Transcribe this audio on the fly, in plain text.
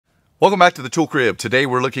Welcome back to the Tool Crib. Today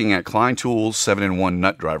we're looking at Klein Tools 7-in-1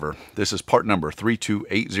 nut driver. This is part number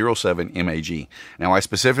 32807 MAG. Now I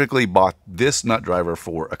specifically bought this nut driver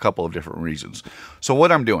for a couple of different reasons. So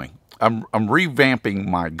what I'm doing, I'm revamping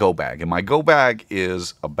my go bag, and my go bag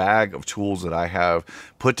is a bag of tools that I have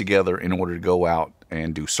put together in order to go out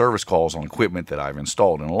and do service calls on equipment that I've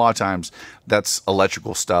installed. And a lot of times that's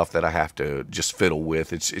electrical stuff that I have to just fiddle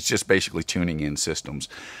with. It's just basically tuning in systems.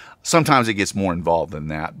 Sometimes it gets more involved than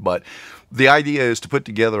that, but the idea is to put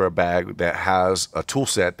together a bag that has a tool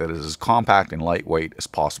set that is as compact and lightweight as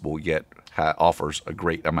possible, yet offers a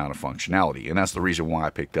great amount of functionality. And that's the reason why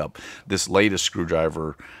I picked up this latest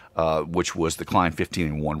screwdriver, which was the Klein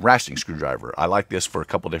 15-in-1 ratcheting screwdriver. I like this for a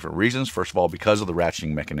couple different reasons. First of all, because of the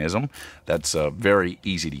ratcheting mechanism. That's very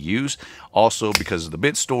easy to use. Also because of the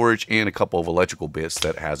bit storage and a couple of electrical bits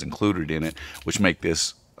that it has included in it, which make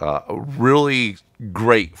this really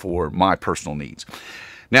great for my personal needs.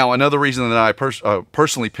 Now, another reason that I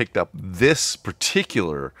personally picked up this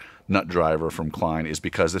particular nut driver from Klein is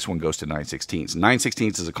because this one goes to 9/16.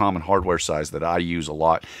 9/16 is a common hardware size that I use a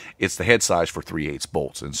lot. It's the head size for 3/8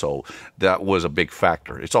 bolts, and so that was a big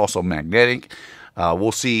factor. It's also magnetic.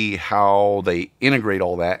 We'll see how they integrate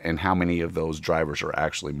all that and how many of those drivers are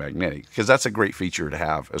actually magnetic, because that's a great feature to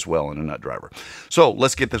have as well in a nut driver. So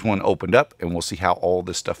let's get this one opened up and we'll see how all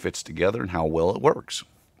this stuff fits together and how well it works.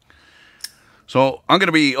 So I'm going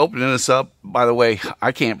to be opening this up. By the way,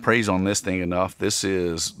 I can't praise on this thing enough. This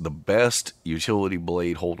is the best utility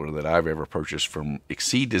blade holder that I've ever purchased from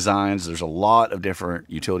Exceed Designs. There's a lot of different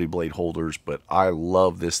utility blade holders, but I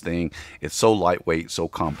love this thing. It's so lightweight, so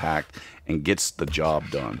compact, and gets the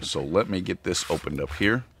job done. So let me get this opened up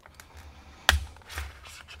here.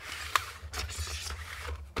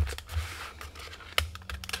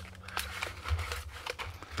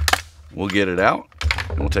 We'll get it out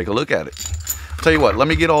and we'll take a look at it. Tell you what, let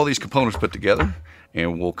me get all these components put together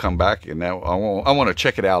and we'll come back, and now I want to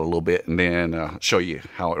check it out a little bit and then show you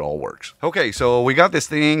how it all works. Okay, so we got this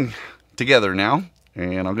thing together now,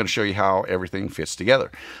 and I'm going to show you how everything fits together.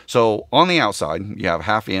 So on the outside you have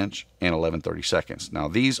 1/2 inch and 11/32. Now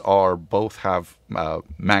these are both have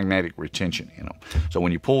magnetic retention in them. So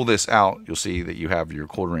when you pull this out, you'll see that you have your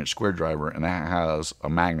 1/4 inch square driver, and that has a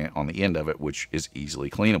magnet on the end of it, which is easily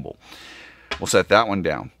cleanable. We'll set that one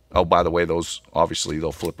down. Oh, by the way, those obviously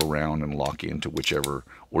they'll flip around and lock into whichever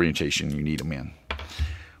orientation you need them in.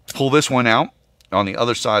 Pull this one out. On the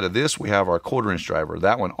other side of this, we have our 1/4 inch driver.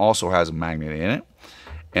 That one also has a magnet in it.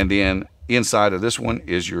 And then inside of this one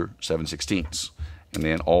is your 7/16. And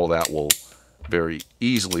then all that will very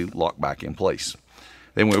easily lock back in place.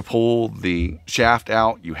 Then we pull the shaft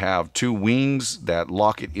out. You have 2 wings that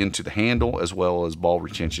lock it into the handle, as well as ball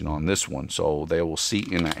retention on this one. So they will seat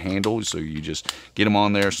in that handle. So you just get them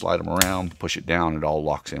on there, slide them around, push it down, it all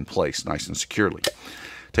locks in place nice and securely.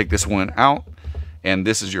 Take this one out, and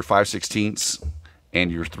this is your 5/16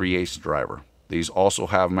 and your 3/8 driver. These also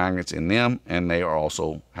have magnets in them, and they are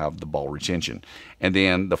also have the ball retention. And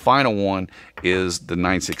then the final one is the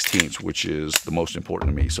 9/16, which is the most important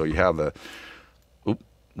to me. So you have the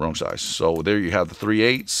wrong size. So there you have the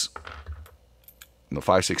 3/8 and the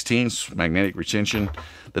 5/16 magnetic retention.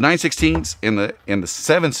 The 9/16 and the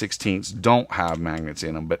 7/16 don't have magnets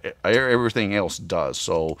in them, but everything else does.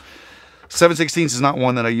 So 7/16 is not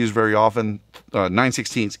one that I use very often.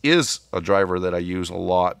 9/16 is a driver that I use a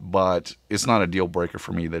lot, but it's not a deal breaker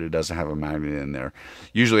for me that it doesn't have a magnet in there.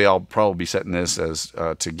 Usually I'll probably be setting this as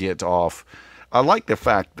to get off. I like the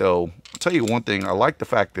fact, though, I'll tell you one thing, I like the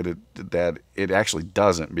fact that it actually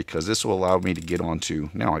doesn't, because this will allow me to get onto,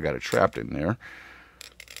 now I got it trapped in there.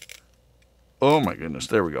 Oh my goodness,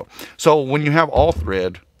 there we go. So when you have all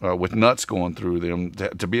thread with nuts going through them,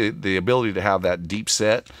 to be the ability to have that deep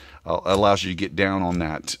set allows you to get down on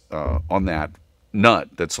that nut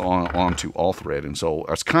that's onto all thread. And so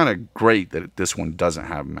it's kind of great that this one doesn't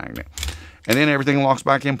have a magnet. And then everything locks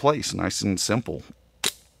back in place, nice and simple.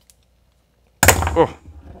 Oh,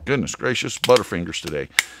 goodness gracious, butterfingers today.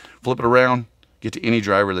 Flip it around, get to any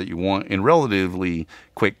driver that you want in relatively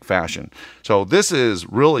quick fashion. So this is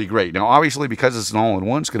really great. Now, obviously, because it's an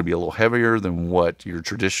all-in-one, it's going to be a little heavier than what your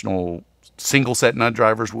traditional single set nut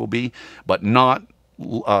drivers will be, but not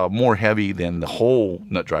more heavy than the whole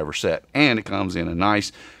nut driver set. And it comes in a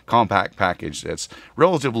nice compact package that's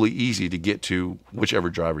relatively easy to get to whichever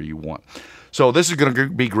driver you want. So this is going to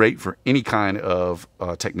be great for any kind of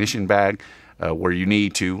technician bag. Where you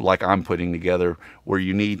need to, like I'm putting together, where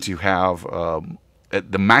you need to have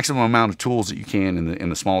the maximum amount of tools that you can in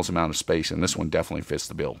the smallest amount of space, and this one definitely fits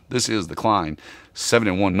the bill. This is the Klein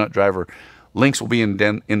 7-in-1 nut driver. Links will be in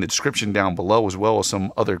the description down below, as well as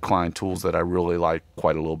some other Klein tools that I really like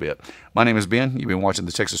quite a little bit. My name is Ben. You've been watching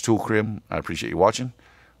the Texas Tool Crib. I appreciate you watching.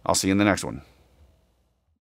 I'll see you in the next one.